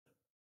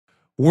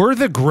Were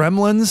the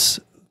Gremlins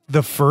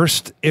the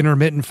first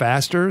intermittent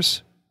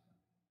fasters?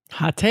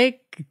 Hot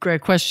take.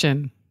 Great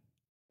question.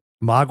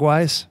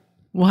 Mogwais?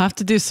 We'll have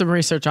to do some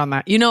research on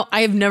that. You know,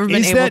 I have never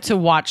been able to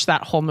watch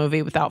that whole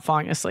movie without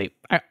falling asleep.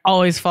 I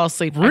always fall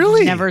asleep.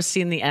 Really? I've never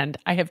seen the end.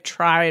 I have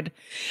tried.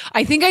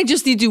 I think I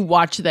just need to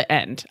watch the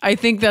end. I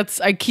think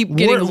I keep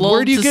getting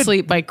lulled to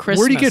sleep by Christmas.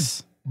 Where do you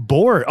get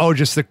bored? Oh,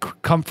 just the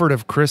comfort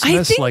of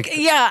Christmas?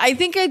 I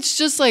think it's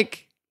just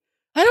like,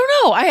 I don't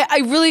know.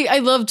 I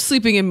loved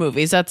sleeping in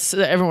movies.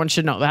 Everyone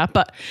should know that.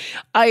 But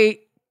I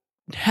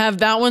have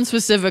that one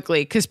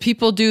specifically because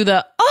people do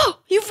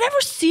you've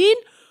never seen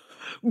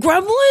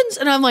Gremlins?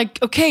 And I'm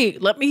like, okay,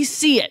 let me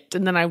see it.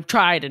 And then I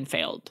tried and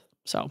failed.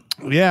 So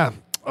yeah.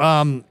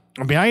 I mean,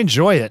 I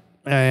enjoy it.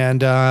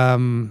 And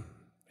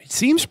it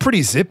seems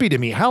pretty zippy to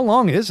me. How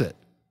long is it?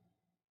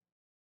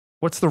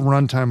 What's the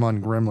runtime on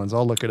Gremlins?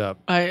 I'll look it up.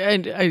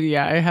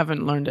 I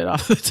haven't learned it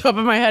off the top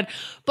of my head.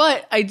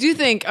 But I do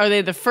think, are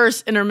they the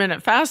first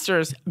intermittent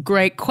fasters?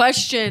 Great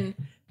question.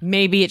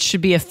 Maybe it should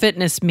be a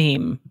fitness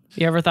meme.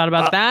 You ever thought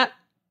about that?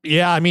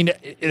 Yeah, I mean,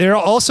 they're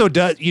also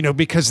does,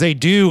 because they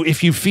do,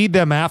 if you feed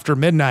them after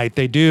midnight,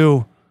 they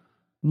do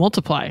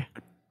multiply.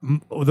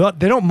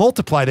 They don't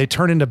multiply. They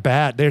turn into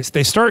bad.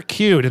 They start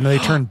cute and then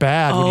they turn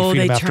bad when you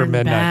feed them after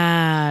midnight.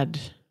 Bad.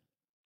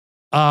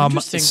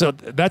 So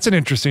that's an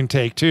interesting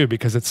take too,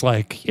 because it's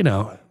like, you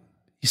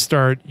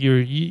start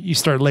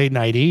late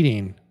night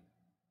eating,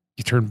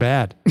 you turn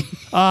bad.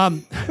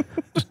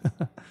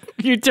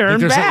 You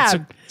turn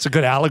bad. It's a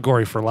good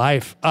allegory for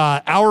life.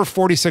 Hour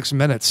 46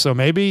 minutes. So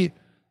maybe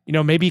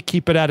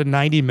keep it at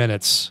 90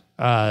 minutes.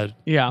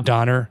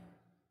 Donner.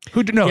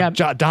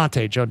 Joe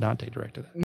Dante directed it.